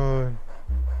my god.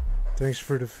 Thanks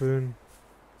for the food.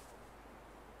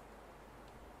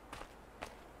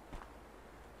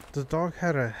 The dog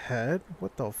had a head?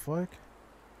 What the fuck?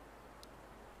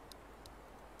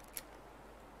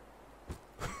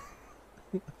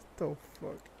 What the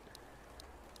fuck?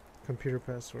 Computer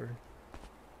password.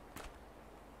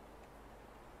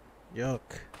 Yuck.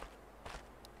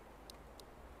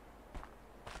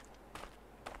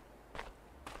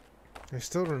 I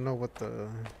still don't know what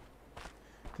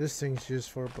this thing's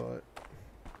used for, but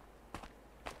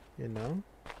you know,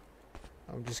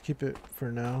 I'll just keep it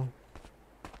for now.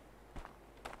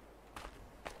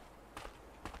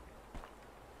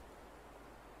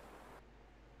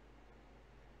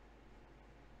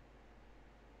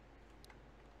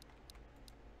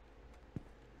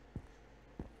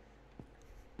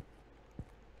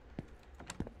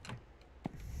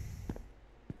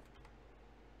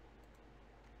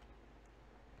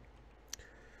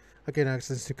 I get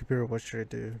access to computer. What should I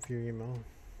do? View email.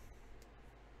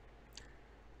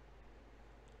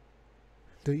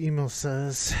 The email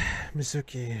says,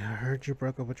 Mizuki, I heard you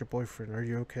broke up with your boyfriend. Are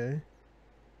you okay?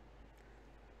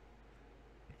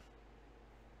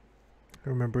 I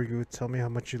remember you would tell me how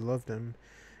much you loved him.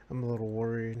 I'm a little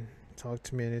worried. Talk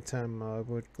to me anytime. I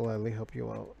would gladly help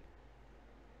you out.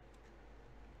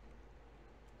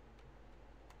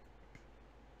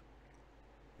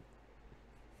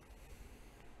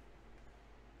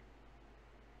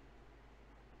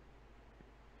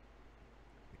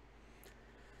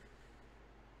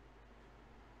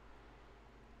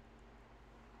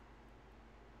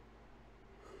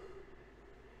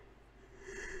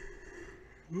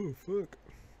 Oh, fuck.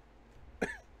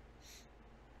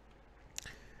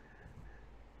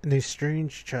 In a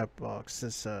strange chat box,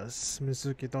 it says,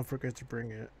 Mizuki, don't forget to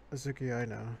bring it. Mizuki, I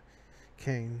know.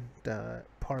 Kane, that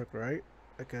park, right?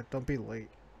 Okay, don't be late.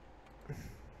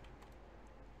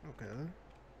 Okay.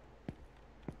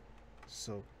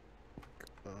 So,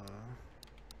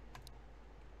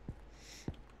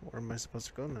 where am I supposed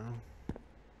to go now?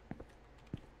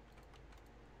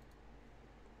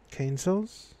 Kane's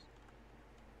house?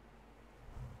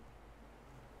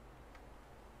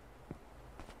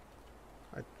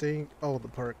 I think, oh, the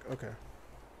park, okay.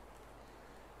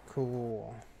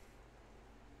 Cool.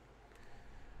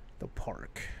 The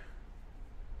park.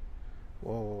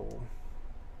 Whoa.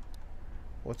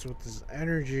 What's with this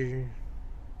energy?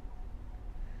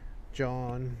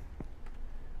 John.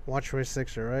 Watch my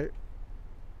sixer, right?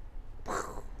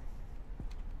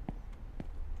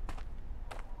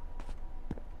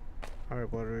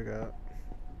 Alright, what do we got?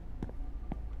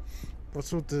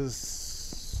 What's with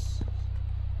this?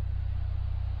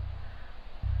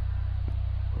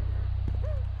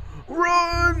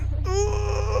 Run!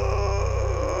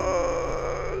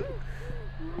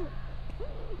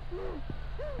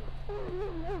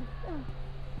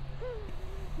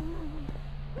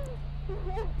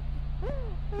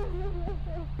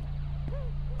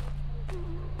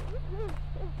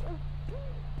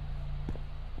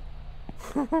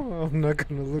 I'm not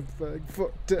gonna look back.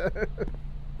 Fuck that.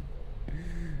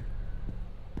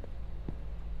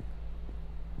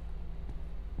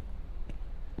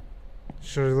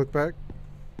 Should I look back?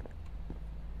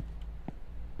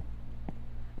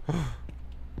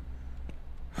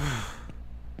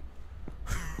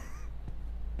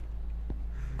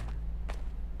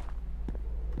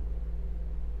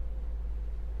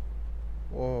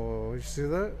 Whoa, you see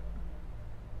that?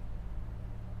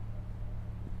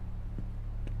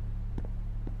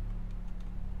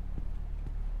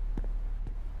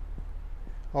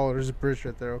 Oh, there's a bridge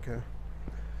right there, okay.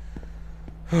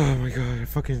 Oh my god, it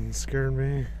fucking scared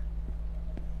me.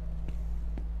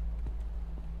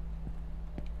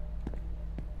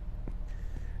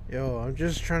 Yo, I'm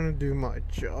just trying to do my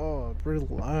job.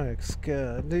 Relax,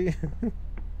 god damn.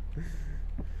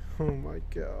 Oh my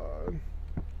god.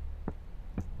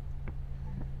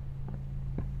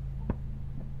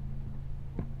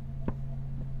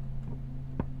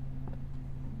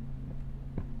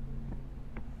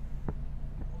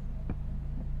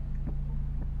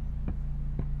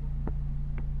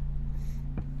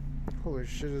 Holy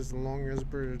shit, it's the longest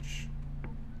bridge.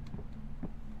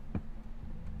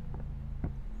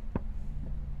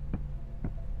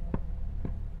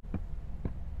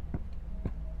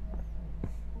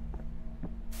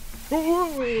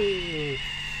 Oh!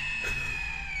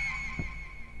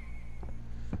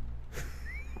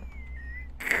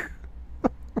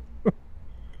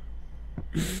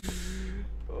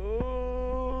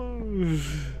 Oh.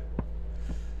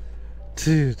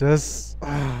 Dude, that's...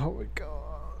 Oh my god.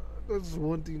 That's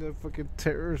one thing that fucking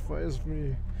terrifies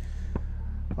me.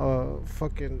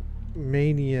 Fucking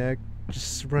maniac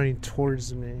just running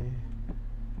towards me.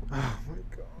 Oh my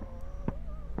god.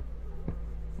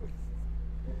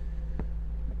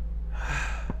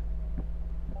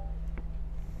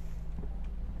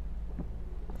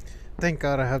 Thank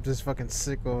god I have this fucking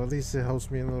sickle. At least it helps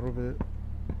me a little bit.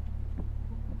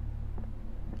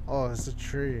 Oh, it's a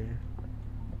tree.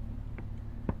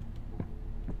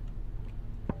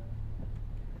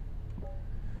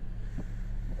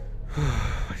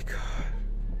 Oh my god.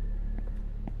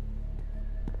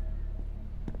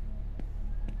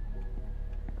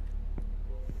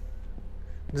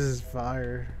 This is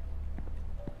fire.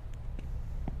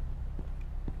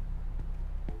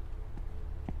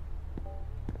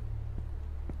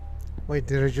 Wait,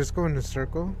 did I just go in a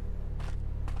circle?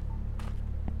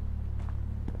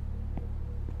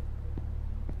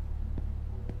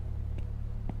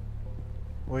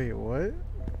 Wait, what?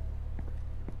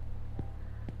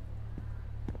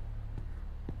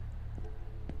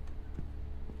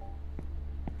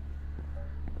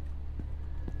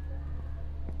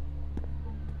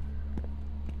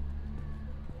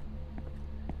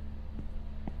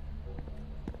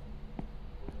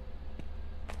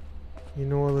 You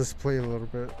know what, let's play a little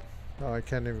bit. Oh, I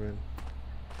can't even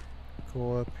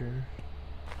go up here.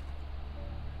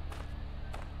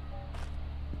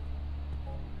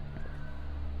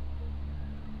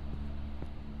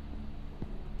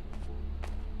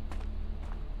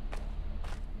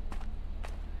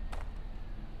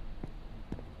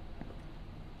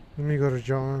 Let me go to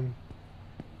John.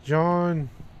 John!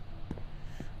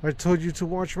 I told you to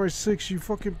watch my six, you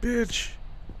fucking bitch!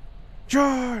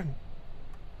 John!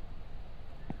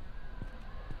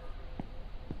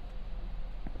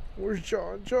 Where's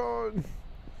John? John!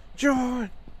 John!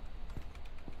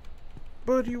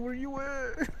 Buddy, where you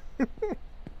at?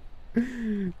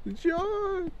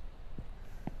 John!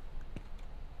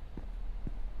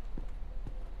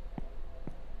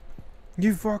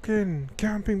 You fucking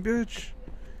camping bitch!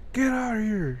 Get out of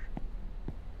here!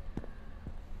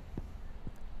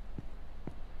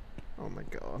 Oh my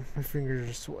god, my fingers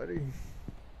are sweating.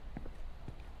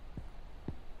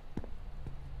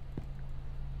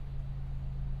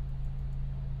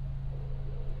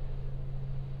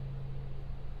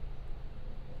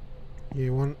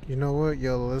 You know what?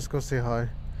 Yo, let's go say hi.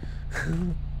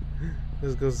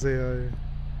 Let's go say hi.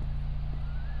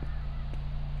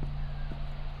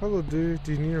 Hello, dude.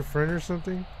 Do you need a friend or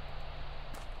something?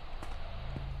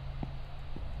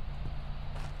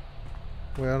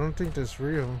 Wait, I don't think that's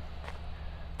real.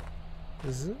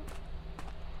 Is it?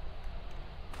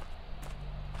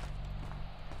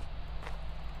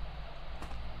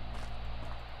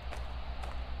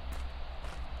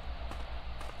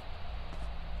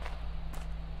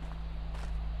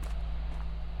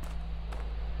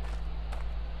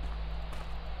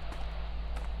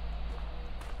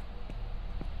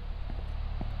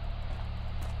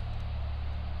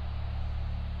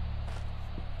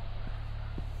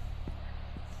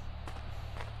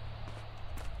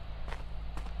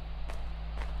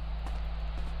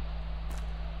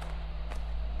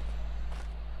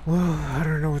 Well, I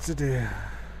don't know what to do.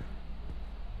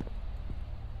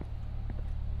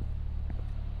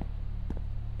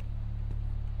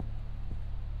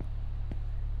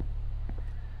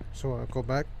 So I'll go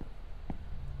back.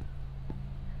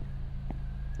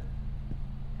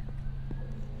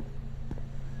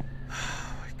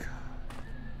 Oh my god.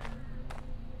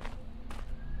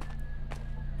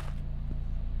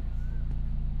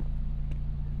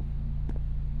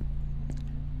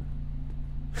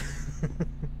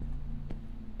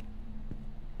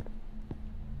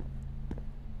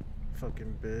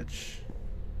 Fucking bitch.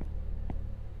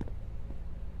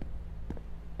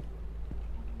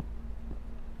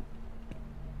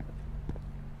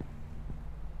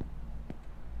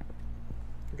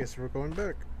 I guess we're going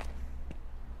back.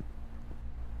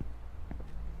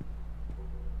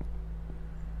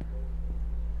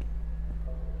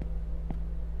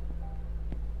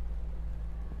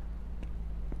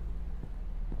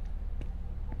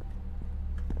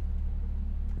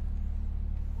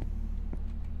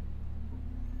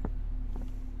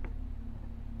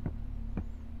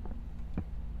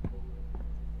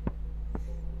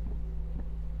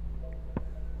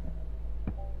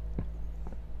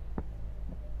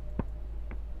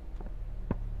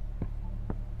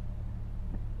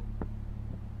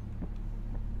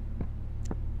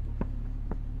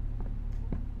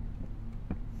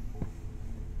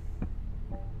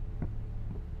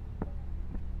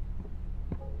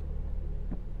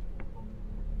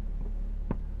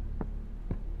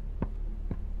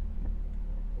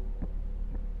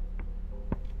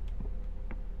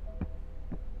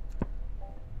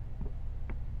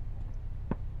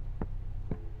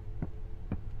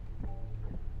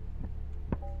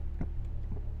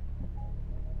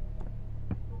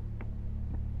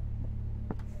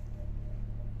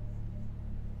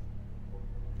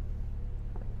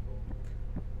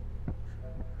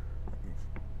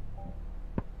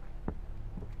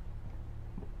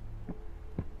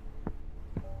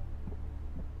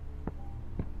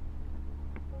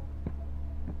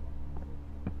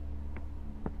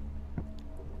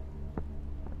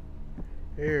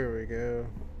 Here we go.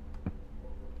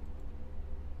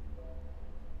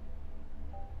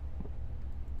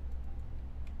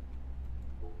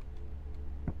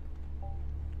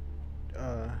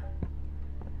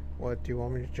 What, do you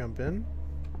want me to jump in?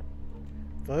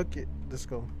 Fuck it, let's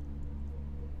go.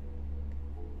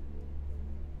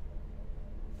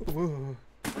 Whoa.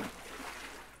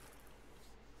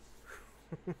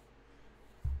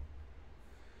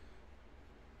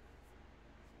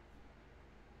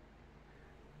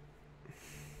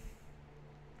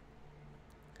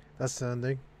 That's the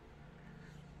ending.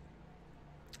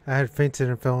 I had fainted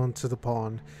and fell into the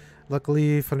pond.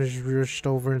 Luckily, Funnage rushed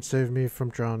over and saved me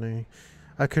from drowning.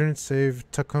 I couldn't save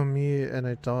Takumi,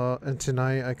 and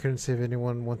tonight I couldn't save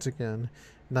anyone once again.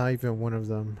 Not even one of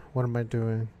them. What am I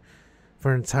doing?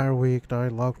 For an entire week, I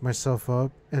locked myself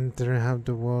up and didn't have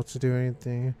the will to do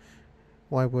anything.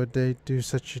 Why would they do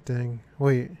such a thing?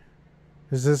 Wait,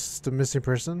 is this the missing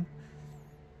person?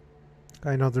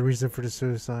 I know the reason for the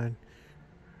suicide.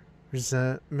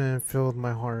 Resentment filled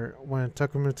my heart. When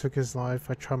Takuma took his life,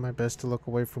 I tried my best to look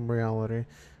away from reality,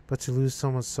 but to lose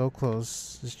someone so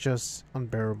close is just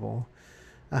unbearable.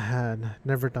 I had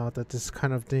never thought that this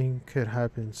kind of thing could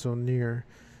happen so near,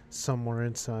 somewhere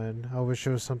inside. I wish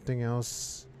it was something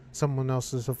else, someone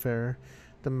else's affair.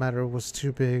 The matter was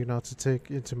too big not to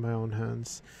take into my own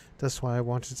hands. That's why I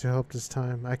wanted to help this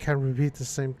time. I can't repeat the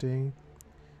same thing,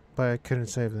 but I couldn't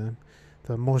save them.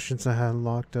 The emotions I had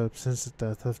locked up since the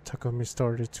death of Takumi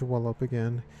started to well up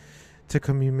again.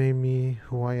 Takumi made me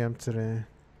who I am today.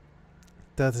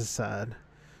 Death is sad,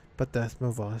 but death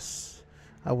moves us.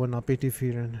 I will not be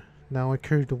defeated. Now I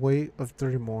carry the weight of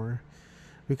 3 more.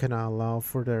 We cannot allow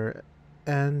for their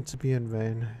end to be in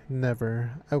vain.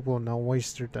 Never. I will not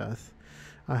waste their death.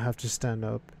 I have to stand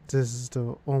up. This is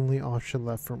the only option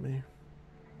left for me.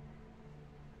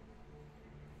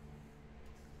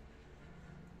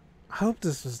 I hope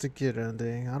this was the good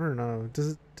ending. I don't know.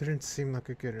 Does it didn't seem like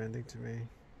a good ending to me.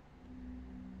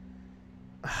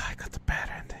 I got the bad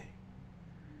ending.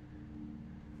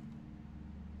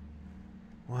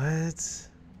 What?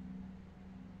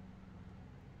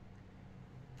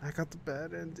 I got the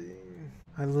bad ending.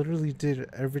 I literally did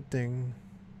everything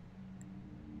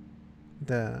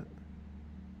that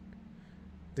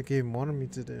the game wanted me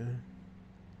to do.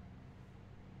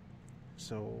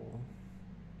 So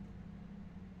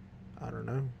I don't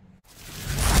know.